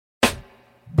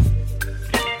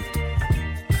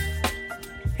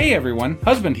Hey everyone,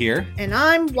 husband here. And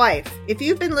I'm wife. If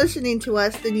you've been listening to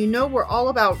us, then you know we're all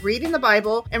about reading the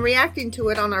Bible and reacting to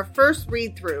it on our first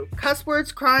read-through. Cuss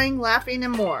words, crying, laughing,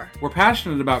 and more. We're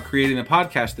passionate about creating a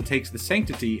podcast that takes the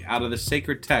sanctity out of the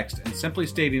sacred text and simply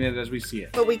stating it as we see it.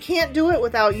 But we can't do it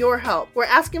without your help. We're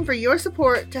asking for your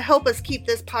support to help us keep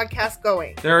this podcast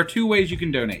going. There are two ways you can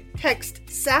donate. Text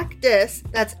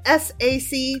SACDIS, that's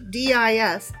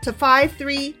SACDIS, to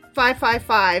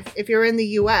 53555 if you're in the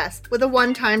U.S. with a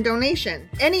one-time donation.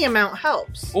 Any amount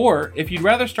helps. Or, if you'd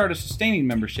rather start a sustaining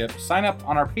membership, sign up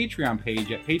on our Patreon page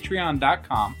at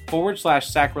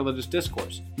patreon.com/sacrilegious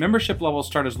discourse. Membership levels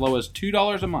start as low as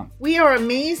 $2 a month. We are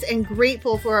amazed and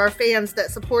grateful for our fans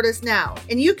that support us now,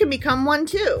 and you can become one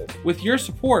too. With your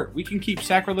support, we can keep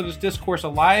Sacrilegious Discourse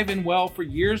alive and well for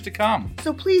years to come.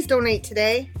 So please donate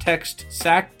today. Text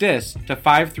SACDIS to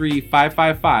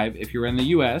 53555 if you're in the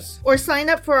U.S. Or sign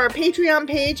up for our Patreon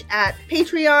page at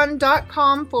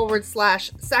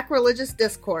patreon.com/sacrilegious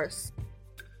discourse.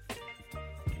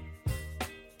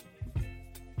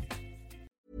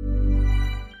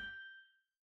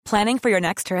 Planning for your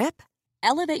next trip?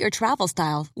 Elevate your travel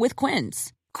style with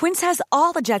Quince. Quince has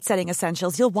all the jet-setting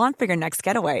essentials you'll want for your next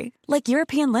getaway, like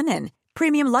European linen,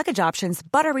 premium luggage options,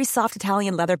 buttery soft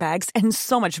Italian leather bags, and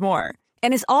so much more.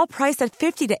 And is all priced at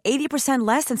 50 to 80%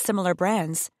 less than similar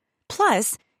brands.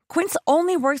 Plus, Quince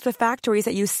only works with factories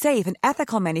that use safe and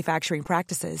ethical manufacturing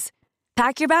practices.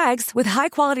 Pack your bags with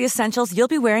high-quality essentials you'll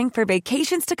be wearing for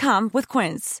vacations to come with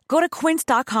Quince. Go to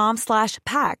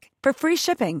quince.com/pack for free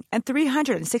shipping and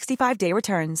 365-day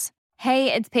returns.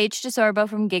 Hey, it's Paige DeSorbo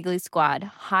from Giggly Squad.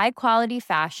 High quality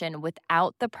fashion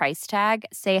without the price tag.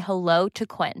 Say hello to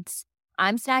Quince.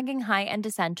 I'm snagging high-end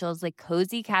essentials like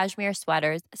cozy cashmere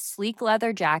sweaters, sleek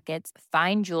leather jackets,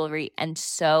 fine jewelry, and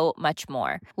so much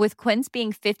more. With Quince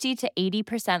being 50 to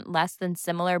 80% less than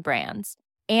similar brands.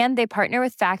 And they partner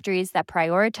with factories that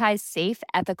prioritize safe,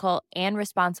 ethical, and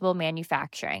responsible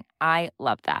manufacturing. I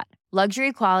love that.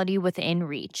 Luxury quality within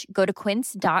reach. Go to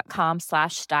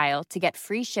quince.com/style to get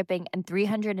free shipping and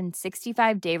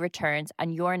 365-day returns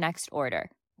on your next order.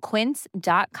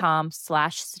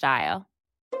 Quince.com/style.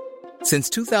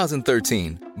 Since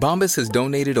 2013, Bombas has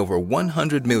donated over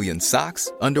 100 million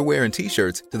socks, underwear, and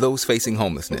T-shirts to those facing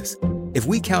homelessness. If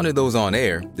we counted those on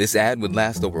air, this ad would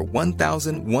last over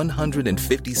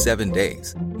 1,157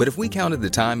 days. But if we counted the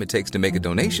time it takes to make a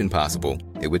donation possible,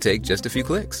 it would take just a few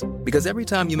clicks. Because every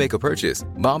time you make a purchase,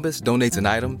 Bombas donates an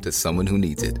item to someone who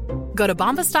needs it. Go to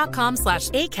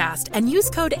bombas.com/ACAST and use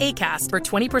code ACAST for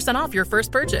 20% off your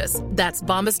first purchase. That's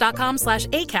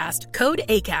bombas.com/ACAST, code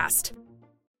ACAST.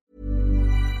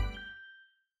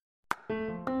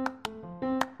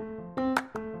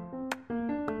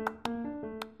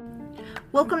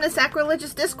 Welcome to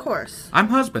Sacrilegious Discourse. I'm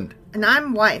husband. And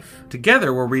I'm wife.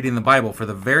 Together, we're reading the Bible for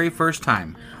the very first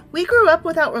time. We grew up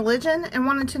without religion and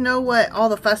wanted to know what all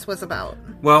the fuss was about.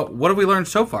 Well, what have we learned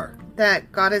so far?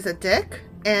 That God is a dick,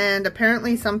 and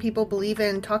apparently some people believe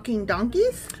in talking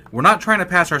donkeys? We're not trying to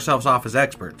pass ourselves off as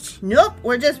experts. Nope,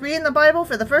 we're just reading the Bible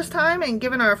for the first time and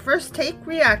giving our first take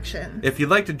reaction. If you'd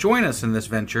like to join us in this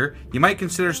venture, you might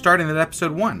consider starting at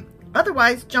episode 1.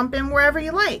 Otherwise, jump in wherever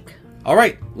you like. All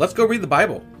right, let's go read the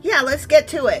Bible. Yeah, let's get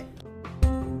to it.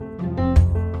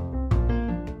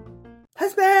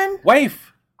 Husband!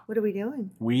 Wife! What are we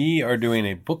doing? We are doing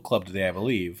a book club today, I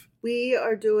believe. We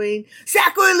are doing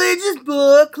Sacrilegious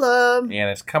Book Club.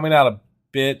 And it's coming out a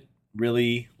bit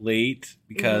really late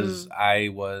because I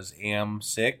am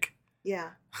sick. Yeah.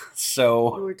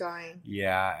 So you were dying.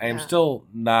 Yeah, I am still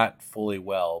not fully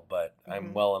well, but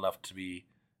I'm well enough to be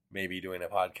maybe doing a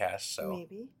podcast. So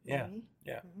maybe. Yeah. Mm-hmm.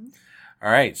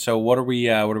 All right. So what are we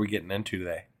getting into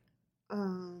today?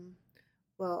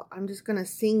 Well, I'm just gonna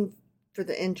sing for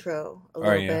the intro a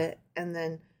little bit, and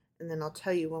then I'll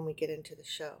tell you when we get into the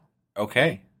show.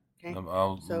 Okay. I'm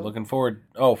looking forward.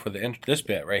 Oh, for this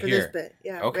bit right here. For this bit,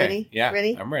 yeah. Okay. Ready? Yeah.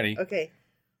 Ready? I'm ready. Okay.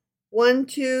 1,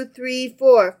 2, 3,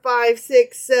 4, 5,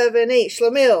 6, 7, 8.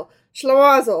 Schlemiel,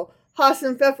 Schlemazel,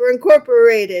 Hassan Pfeffer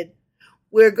Incorporated.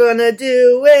 We're gonna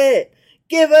do it.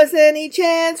 Give us any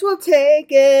chance, we'll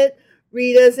take it.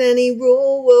 Read us any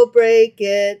rule, we'll break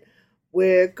it.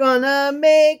 We're gonna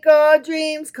make our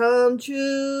dreams come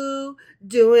true.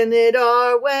 Doing it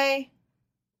our way.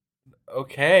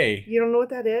 Okay. You don't know what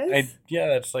that is?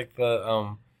 That's like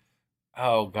the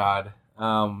oh God.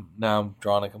 Now I'm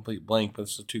drawing a complete blank, but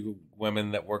it's the two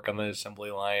women that work on the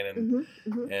assembly line and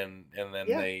and then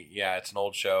it's an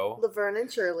old show. Laverne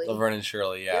and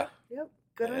Shirley, yeah. Yep.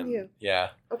 Good on you.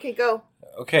 Yeah. Okay, go.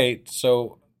 Okay,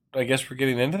 so I guess we're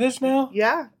getting into this now?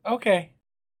 Yeah. Okay.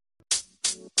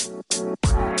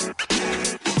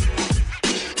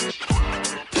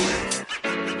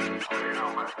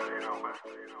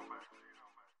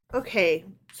 Okay,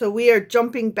 so we are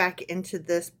jumping back into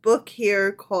this book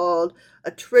here called A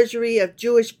Treasury of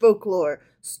Jewish Folklore.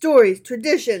 Stories,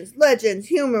 traditions, legends,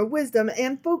 humor, wisdom,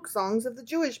 and folk songs of the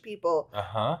Jewish people.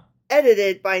 Uh-huh.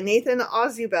 Edited by Nathan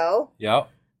Ozubel. Yep.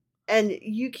 And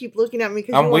you keep looking at me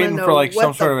because I'm you want to waiting know for like what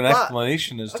some sort of an fuck.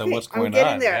 explanation as to what's going I'm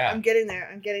getting on. there. Yeah. I'm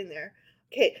getting there.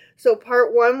 Okay, so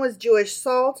part 1 was Jewish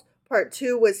Salt. Part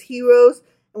 2 was Heroes.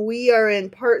 And we are in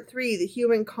part 3, the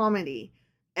human comedy.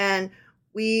 And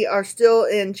we are still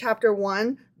in chapter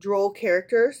 1, droll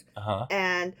characters. Uh-huh.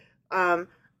 And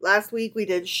last week we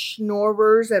did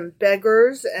schnorrers and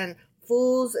beggars and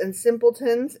fools and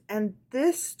simpletons. And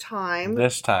this time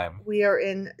we are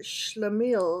in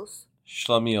schlemiels.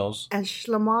 Schlemiels. And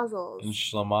schlemazels. And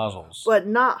schlemazels. But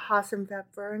not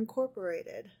Hassenpfeffer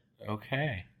Incorporated.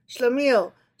 Okay.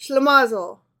 Schlemiel.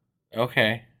 Schlemazel.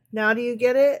 Okay. Now do you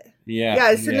get it? Yeah. Yeah,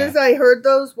 as soon as I heard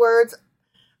those words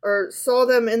or saw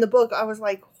them in the book, I was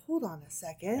like, hold on a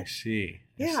second. I see.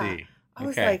 Yeah. I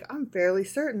was like, I'm fairly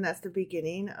certain that's the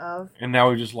beginning of... And now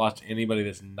we just lost anybody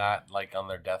that's not, like, on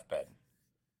their deathbed.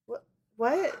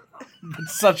 What?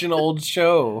 It's such an old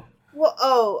show.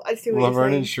 Well, I see what you're saying.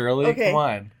 Laverne and Shirley? Okay. Come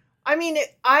on. I mean,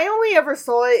 I only ever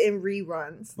saw it in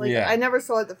reruns. Like, I never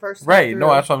saw it the first time Right. through. No,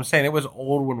 that's what I'm saying. It was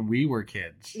old when we were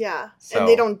kids. Yeah. So. And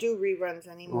they don't do reruns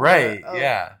anymore. Right.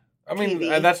 Yeah. I mean,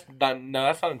 TV. that's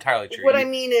not entirely true. What I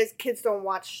mean is kids don't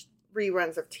watch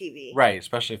reruns of TV. Right.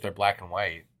 Especially if they're black and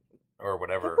white or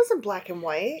whatever. It wasn't black and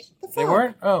white. They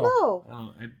weren't? Oh. No.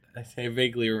 Oh, I say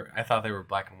vaguely, I thought they were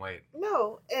black and white.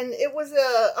 No. And it was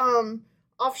a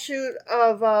offshoot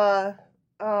of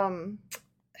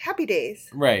Happy Days.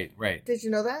 Right. Did you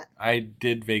know that? I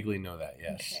did vaguely know that,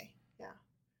 yes. Okay, yeah.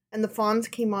 And the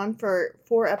Fonz came on for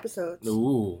 4 episodes.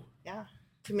 Ooh. Yeah,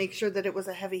 to make sure that it was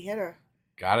a heavy hitter.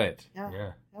 Got it.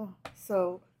 Yeah.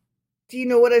 So, do you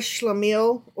know what a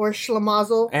schlemiel or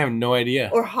schlemazel I have no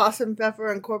idea. or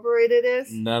Hassenpfeffer Incorporated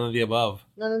is? None of the above.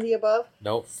 None of the above?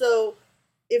 Nope. So,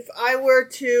 if I were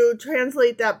to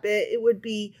translate that bit, it would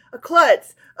be a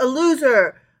klutz, a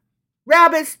loser,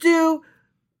 rabbit stew,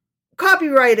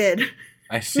 copyrighted.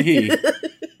 I see.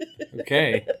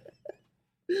 Okay.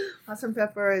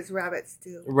 Hassenpfeffer is rabbit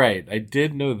stew. Right. I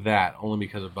did know that only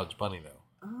because of Bugs Bunny, though.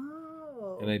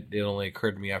 Oh. And it only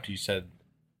occurred to me after you said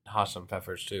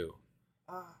Hassenpfeffer stew.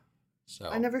 So.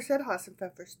 I never said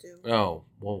Hassenpfeffer stew. Oh,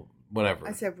 well, whatever.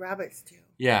 I said rabbit stew.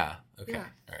 Yeah. Okay. Yeah.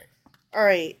 All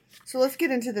right. So let's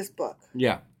get into this book.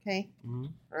 Yeah. Okay. Mm-hmm.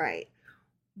 All right.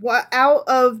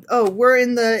 We're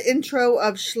in the intro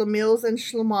of Schlemiels and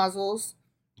Schlemazels.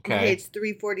 Okay. Page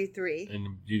 343.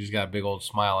 And you just got a big old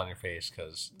smile on your face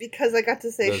because I got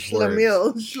to say those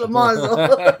Schlemiel,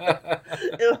 Schlemazel.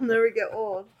 It'll never get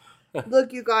old.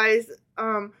 Look, you guys,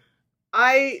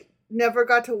 I never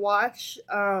got to watch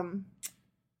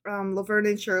Laverne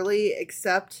and Shirley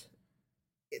except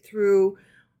through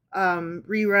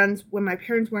reruns when my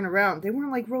parents weren't around. They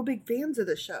weren't like real big fans of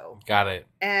the show. Got it.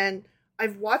 And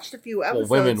I've watched a few episodes.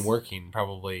 Well, women working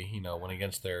probably, went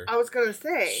against their I was going to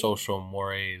say social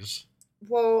mores.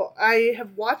 Well, I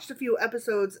have watched a few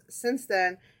episodes since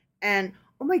then, and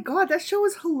oh my god, that show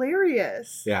is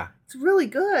hilarious. Yeah. It's really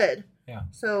good. Yeah.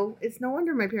 So it's no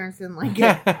wonder my parents didn't like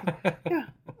it. Yeah.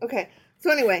 Okay.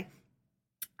 So anyway,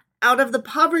 out of the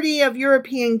poverty of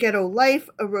European ghetto life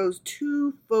arose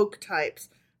 2 folk types,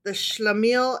 the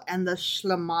schlemiel and the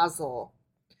schlemazel.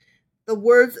 The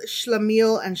words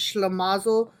schlemiel and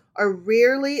schlemazel are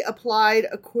rarely applied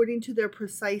according to their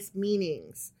precise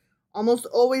meanings. Almost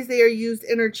always they are used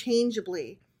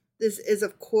interchangeably. This is,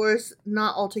 of course,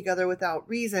 not altogether without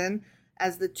reason,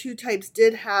 as the 2 types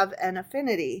did have an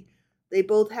affinity. They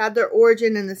both had their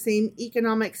origin in the same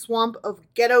economic swamp of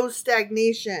ghetto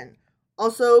stagnation.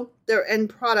 Also, their end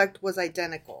product was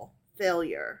identical.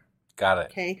 Failure. Got it.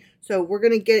 Okay, so we're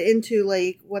going to get into,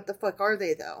 what the fuck are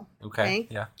they, though? Okay,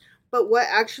 yeah. But what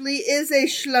actually is a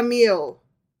schlemiel?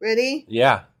 Ready?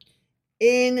 Yeah.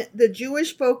 In the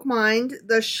Jewish folk mind,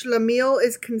 the schlemiel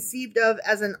is conceived of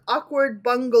as an awkward,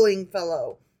 bungling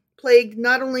fellow, plagued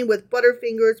not only with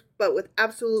butterfingers, but with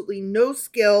absolutely no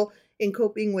skill in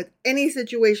coping with any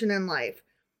situation in life.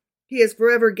 He is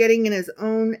forever getting in his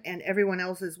own and everyone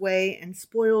else's way and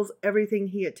spoils everything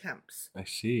he attempts. I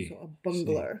see. So a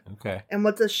bungler. Okay. And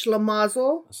what's a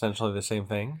schlemazel? Essentially the same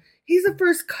thing. He's a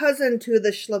first cousin to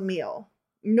the schlemiel.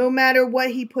 No matter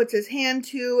what he puts his hand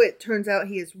to, it turns out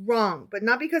he is wrong. But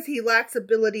not because he lacks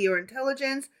ability or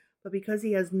intelligence, but because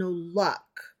he has no luck.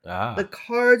 The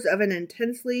cards of an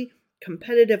intensely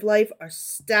competitive life are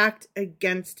stacked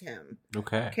against him.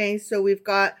 Okay, so we've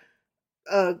got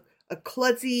a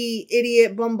klutzy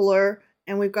idiot bumbler,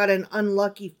 and we've got an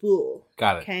unlucky fool.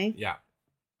 Got it. Okay? Yeah.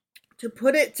 To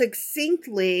put it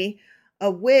succinctly, a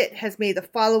wit has made the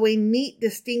following neat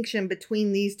distinction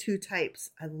between these two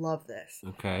types. I love this.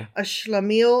 Okay. A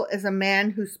schlemiel is a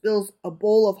man who spills a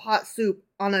bowl of hot soup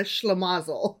on a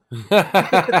schlemazel.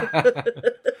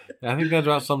 I think that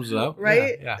about sums it up.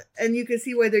 Right? Yeah. And you can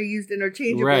see why they're used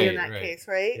interchangeably in that case,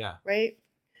 right? Yeah. Right?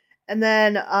 And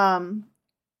then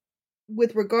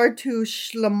with regard to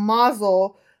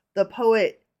schlemazel, the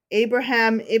poet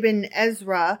Abraham ibn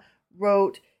Ezra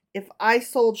wrote, "If I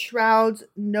sold shrouds,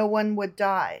 no one would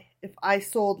die. If I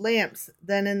sold lamps,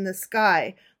 then in the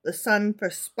sky, the sun for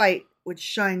spite would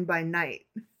shine by night."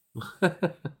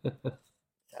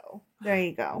 So, there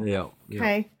you go. Yeah.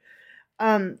 Okay.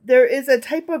 There is a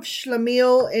type of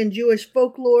schlemiel in Jewish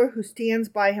folklore who stands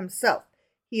by himself.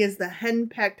 He is the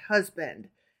henpecked husband.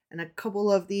 And a couple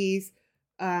of these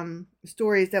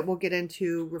stories that we'll get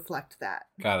into reflect that.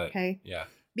 Got it. Okay. Yeah.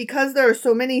 Because there are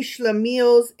so many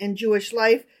schlemiels in Jewish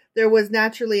life, there was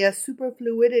naturally a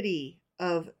superfluidity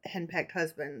of henpecked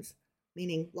husbands,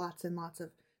 meaning lots and lots of.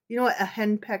 You know what a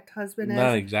henpecked husband is?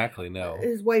 Not exactly, no.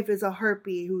 His wife is a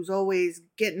harpy who's always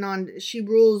getting on. She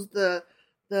rules the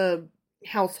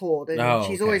household, and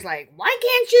she's always like, "Why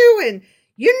can't you?" And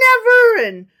 "You never."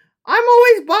 And "I'm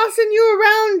always bossing you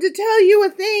around to tell you a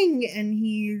thing." And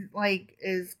he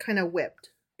is kind of whipped.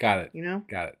 Got it. You know?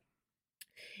 Got it.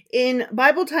 In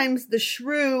Bible times, the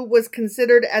shrew was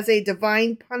considered as a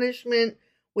divine punishment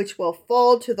which will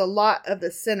fall to the lot of the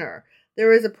sinner.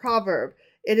 There is a proverb,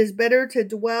 "It is better to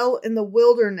dwell in the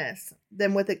wilderness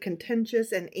than with a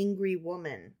contentious and angry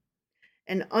woman."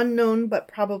 An unknown but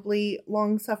probably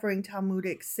long-suffering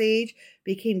Talmudic sage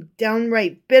became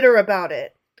downright bitter about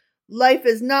it. "Life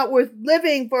is not worth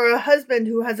living for a husband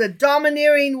who has a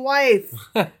domineering wife."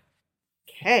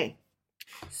 Okay,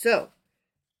 so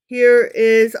here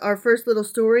is our first little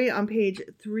story on page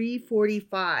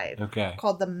 345. Okay.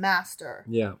 Called The Master.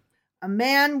 Yeah. A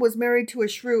man was married to a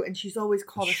shrew, and she's always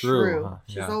called a shrew. Huh?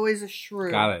 She's always a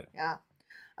shrew. Got it. Yeah.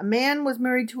 A man was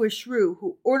married to a shrew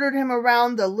who ordered him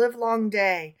around the livelong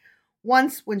day.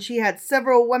 Once, when she had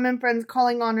several women friends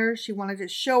calling on her, she wanted to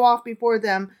show off before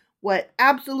them what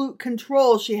absolute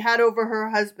control she had over her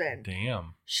husband.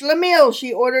 Damn. "Schlemiel,"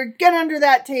 she ordered, "get under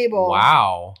that table."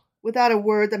 Wow. Without a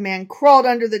word, the man crawled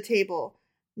under the table.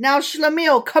 "Now,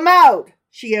 Schlemiel, come out,"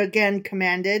 she again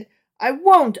commanded. I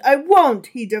won't,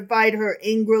 he defied her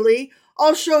angrily.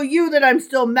 "I'll show you that I'm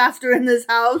still master in this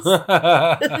house."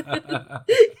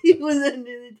 He was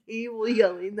under the table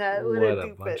yelling that. What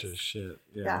a bunch of shit.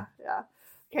 Yeah.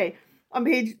 Okay, on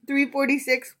page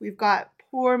 346, we've got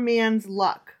Poor Man's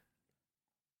Luck.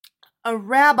 A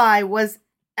rabbi was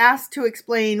asked to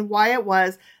explain why it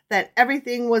was that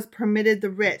everything was permitted the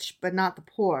rich, but not the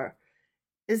poor.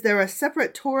 "Is there a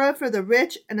separate Torah for the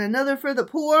rich and another for the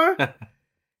poor?"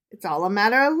 "It's all a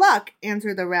matter of luck,"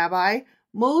 answered the rabbi.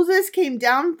 "Moses came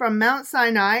down from Mount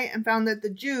Sinai and found that the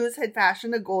Jews had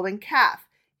fashioned a golden calf.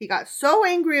 He got so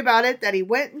angry about it that he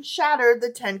went and shattered the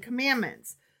 10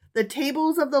 Commandments. The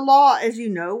tables of the law, as you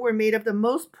know, were made of the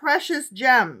most precious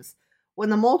gems. When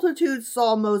the multitude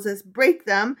saw Moses break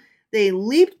them, they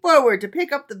leaped forward to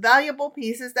pick up the valuable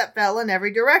pieces that fell in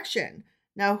every direction.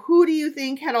 Now, who do you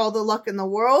think had all the luck in the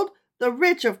world? The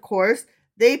rich, of course.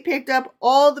 They picked up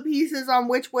all the pieces on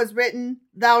which was written,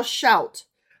 'Thou shalt.'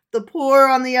 The poor,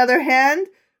 on the other hand,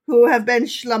 who have been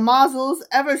schlemazels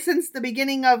ever since the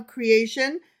beginning of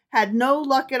creation, had no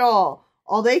luck at all.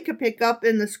 All they could pick up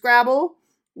in the Scrabble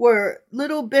were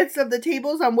little bits of the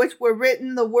tables on which were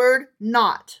written the word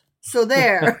 'not.' So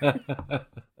there."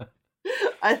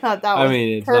 I thought that was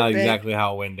it's perfect. not exactly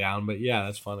how it went down, but yeah,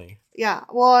 that's funny. Yeah,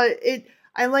 well,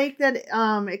 I like that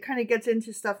it kind of gets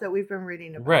into stuff that we've been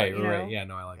reading about. Right, you know? right. Yeah,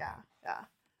 no, I like that. Yeah.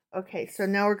 Okay, so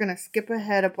now we're going to skip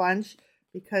ahead a bunch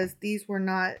because these were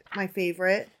not my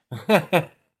favorite.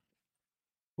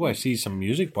 Oh, I see some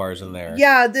music bars in there.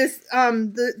 Yeah, this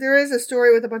there is a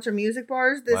story with a bunch of music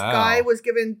bars. This guy was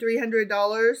given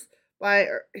 $300 by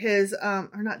his or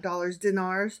not dollars,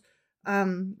 dinars,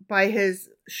 by his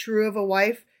shrew of a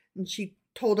wife, and she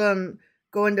told him,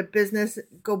 "Go into business,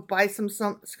 go buy some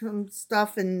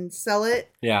stuff and sell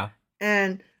it." Yeah.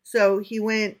 And so he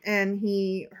went and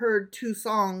he heard 2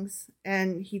 songs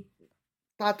and he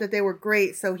thought that they were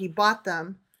great, so he bought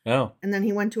them. Oh. And then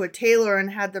he went to a tailor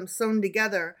and had them sewn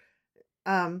together.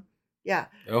 Yeah.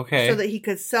 Okay. So that he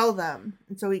could sell them.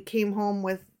 And so he came home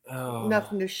with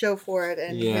nothing to show for it,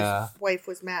 and his wife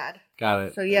was mad. Got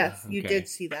it. So yes, you did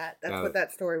see that. That's what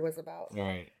that story was about. All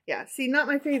right. Yeah. See, not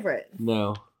my favorite.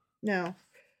 No,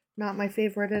 not my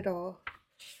favorite at all.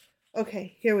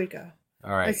 Okay, here we go.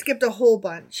 All right. I skipped a whole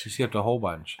bunch. You skipped a whole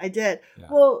bunch. I did. Yeah.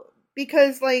 Well,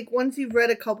 because like once you've read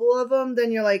a couple of them,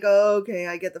 then you're like, oh, okay,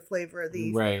 I get the flavor of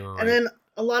these. Right. And then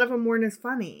a lot of them weren't as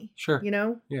funny. Sure. You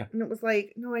know? Yeah. And it was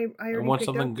like, no, I already want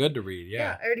something good to read.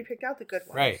 Yeah. I already picked out the good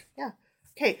ones. Right. Yeah.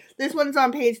 Okay, this one's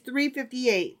on page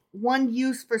 358. One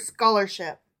use for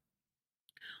scholarship.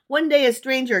 One day a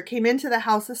stranger came into the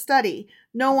house of study.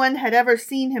 No one had ever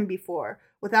seen him before.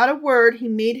 Without a word, he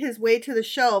made his way to the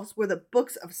shelves where the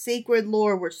books of sacred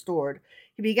lore were stored.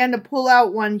 He began to pull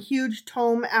out one huge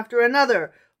tome after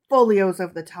another. Folios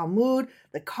of the Talmud,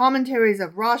 the commentaries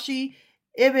of Rashi,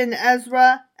 Ibn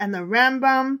Ezra, and the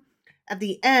Rambam. At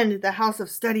the end, the house of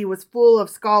study was full of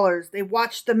scholars. They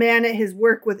watched the man at his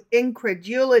work with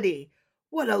incredulity.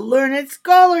 What a learned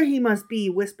scholar he must be,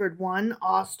 whispered one,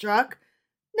 awestruck.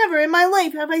 Never in my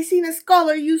life have I seen a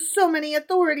scholar use so many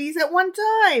authorities at one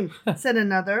time, said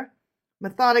another.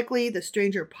 Methodically, the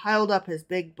stranger piled up his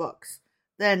big books.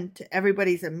 Then, to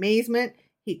everybody's amazement,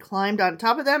 he climbed on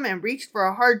top of them and reached for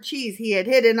a hard cheese he had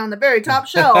hidden on the very top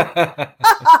shelf.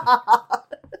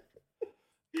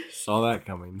 Saw that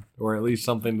coming, or at least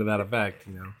something to that effect,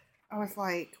 you know. I was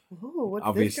like, "Whoa, what's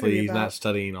Obviously, this gonna be he's about?" not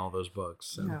studying all those books.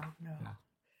 So. No. Yeah.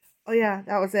 Oh yeah,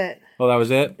 that was it. Oh, that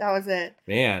was it? That was it.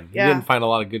 Man, Yeah. you didn't find a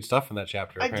lot of good stuff in that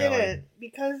chapter, apparently. I didn't,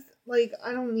 because, like,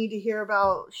 I don't need to hear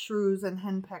about shrews and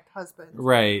henpecked husbands.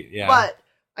 Right, yeah. But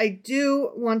I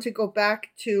do want to go back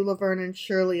to Laverne and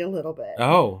Shirley a little bit.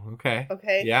 Oh, okay.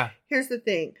 Okay? Yeah. Here's the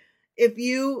thing. If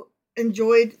you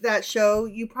enjoyed that show,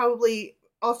 you probably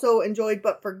also enjoyed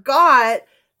but forgot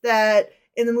that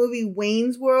in the movie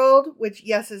Wayne's World, which,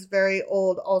 yes, is very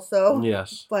old also.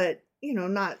 Yes. But, you know,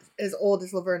 not as old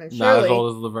as Laverne and Shirley. Not as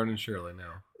old as Laverne and Shirley, no.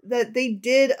 That they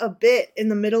did a bit in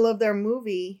the middle of their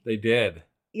movie. They did.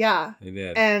 Yeah. They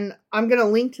did. And I'm going to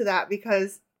link to that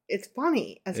because it's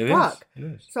funny as fuck. It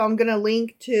is. So I'm going to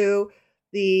link to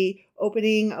the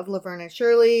opening of Laverne and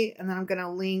Shirley, and then I'm going to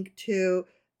link to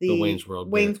the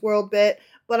Wayne's World bit.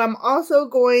 But I'm also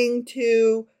going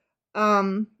to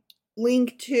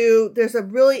link to, there's a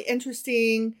really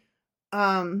interesting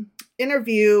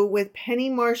interview with Penny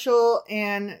Marshall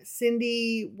and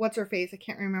Cindy, what's her face? I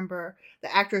can't remember.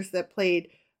 The actress that played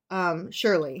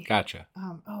Shirley. Gotcha.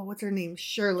 What's her name?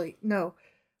 Shirley. No.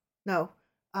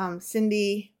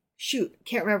 Cindy. Shoot.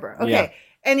 Can't remember. Okay. Yeah.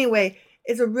 Anyway,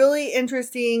 it's a really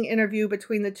interesting interview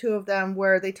between the two of them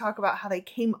where they talk about how they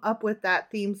came up with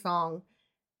that theme song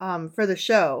for the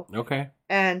show. Okay.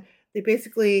 And they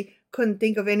basically couldn't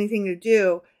think of anything to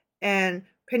do. And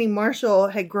Penny Marshall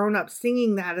had grown up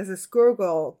singing that as a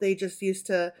schoolgirl. They just used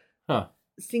to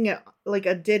sing it like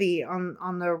a ditty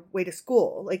on their way to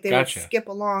school. Like they would skip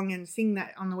along and sing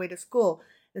that on the way to school.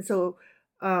 And so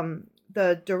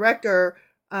the director,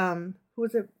 who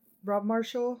was it? Rob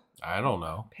Marshall? I don't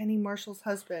know. Penny Marshall's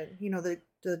husband. You know, the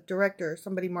director,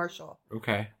 somebody Marshall.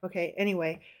 Okay.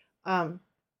 Anyway,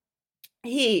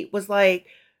 he was like,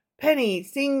 Penny,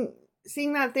 sing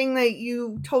that thing that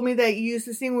you told me that you used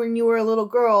to sing when you were a little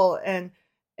girl, and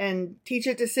teach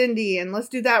it to Cindy, and let's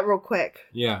do that real quick.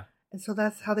 Yeah. And so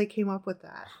that's how they came up with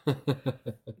that.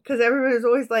 Because everybody was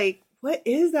always like, what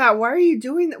is that? Why are you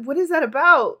doing that? What is that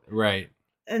about? Right.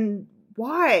 And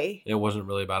why? It wasn't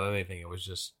really about anything. It was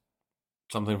just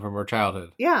something from her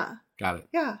childhood. Yeah. Got it.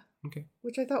 Yeah. Okay.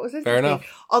 Which I thought was interesting. Fair enough.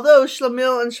 Although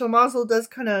Schlemiel and Schlemazel does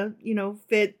kind of,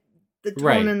 fit the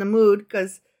tone and the mood,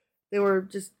 because they were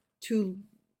just two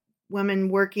women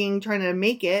working, trying to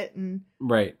make it, and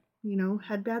right,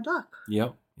 had bad luck.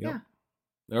 Yep. Yeah.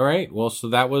 All right. Well, so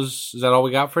is that all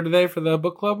we got for today for the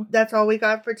book club? That's all we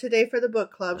got for today for the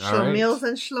book club. Schlemiels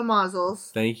and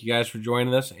Schlemazels. Thank you guys for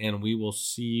joining us, and we will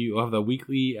see you. We'll have the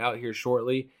weekly out here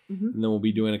shortly, and then we'll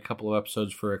be doing a couple of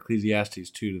episodes for Ecclesiastes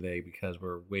 2 today because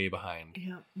we're way behind.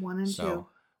 Yeah, 1 and 2.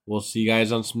 We'll see you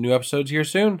guys on some new episodes here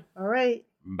soon. All right.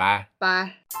 Bye.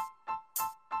 Bye.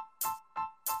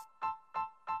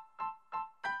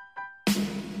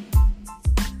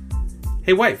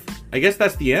 Hey wife, I guess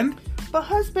that's the end? But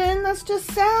husband, that's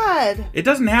just sad. It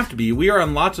doesn't have to be. We are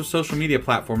on lots of social media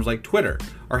platforms like Twitter.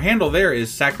 Our handle there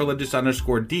is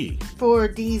sacrilegious_D. For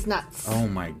D's nuts. Oh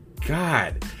my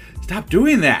god. Stop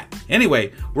doing that.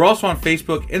 Anyway, we're also on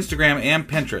Facebook, Instagram, and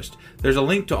Pinterest. There's a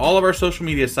link to all of our social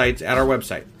media sites at our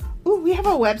website. Ooh, we have a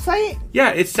website?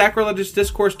 Yeah, it's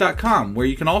sacrilegiousdiscourse.com, where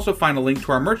you can also find a link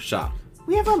to our merch shop.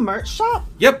 We have a merch shop?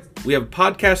 Yep, we have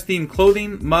podcast-themed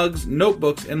clothing, mugs,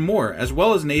 notebooks, and more, as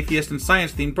well as an atheist and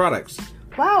science-themed products.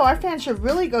 Wow, our fans should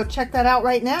really go check that out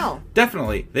right now.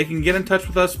 Definitely. They can get in touch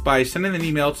with us by sending an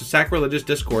email to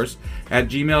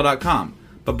sacrilegiousdiscourse@gmail.com.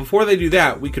 But before they do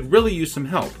that, we could really use some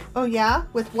help. Oh yeah?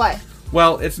 With what?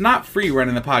 Well, it's not free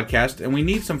running the podcast, and we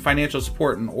need some financial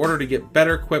support in order to get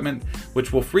better equipment,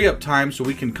 which will free up time so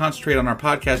we can concentrate on our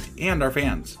podcast and our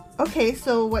fans. Okay,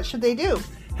 so what should they do?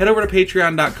 Head over to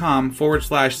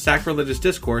patreon.com/sacrilegious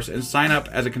discourse and sign up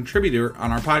as a contributor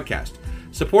on our podcast.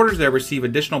 Supporters there receive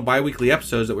additional bi-weekly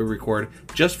episodes that we record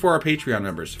just for our Patreon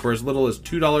members for as little as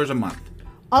 $2 a month.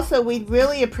 Also, we'd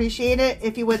really appreciate it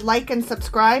if you would like and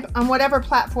subscribe on whatever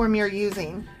platform you're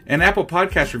using. And Apple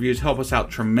Podcast reviews help us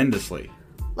out tremendously.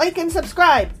 Like and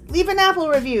subscribe. Leave an Apple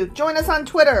review. Join us on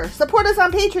Twitter. Support us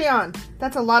on Patreon.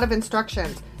 That's a lot of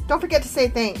instructions. Don't forget to say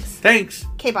thanks. Thanks.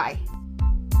 Okay, bye.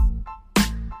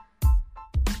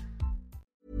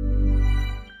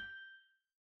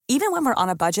 Even when we're on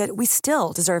a budget, we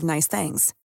still deserve nice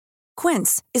things.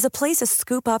 Quince is a place to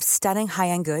scoop up stunning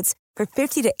high-end goods for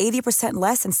 50 to 80%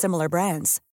 less than similar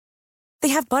brands. They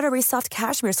have buttery soft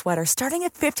cashmere sweaters starting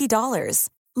at $50,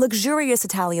 luxurious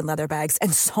Italian leather bags,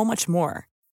 and so much more.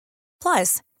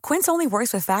 Plus, Quince only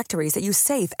works with factories that use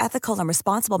safe, ethical, and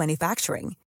responsible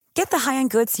manufacturing. Get the high-end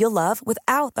goods you'll love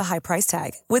without the high price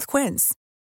tag with Quince.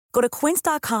 Go to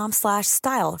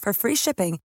quince.com/style for free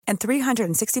shipping and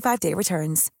 365-day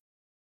returns.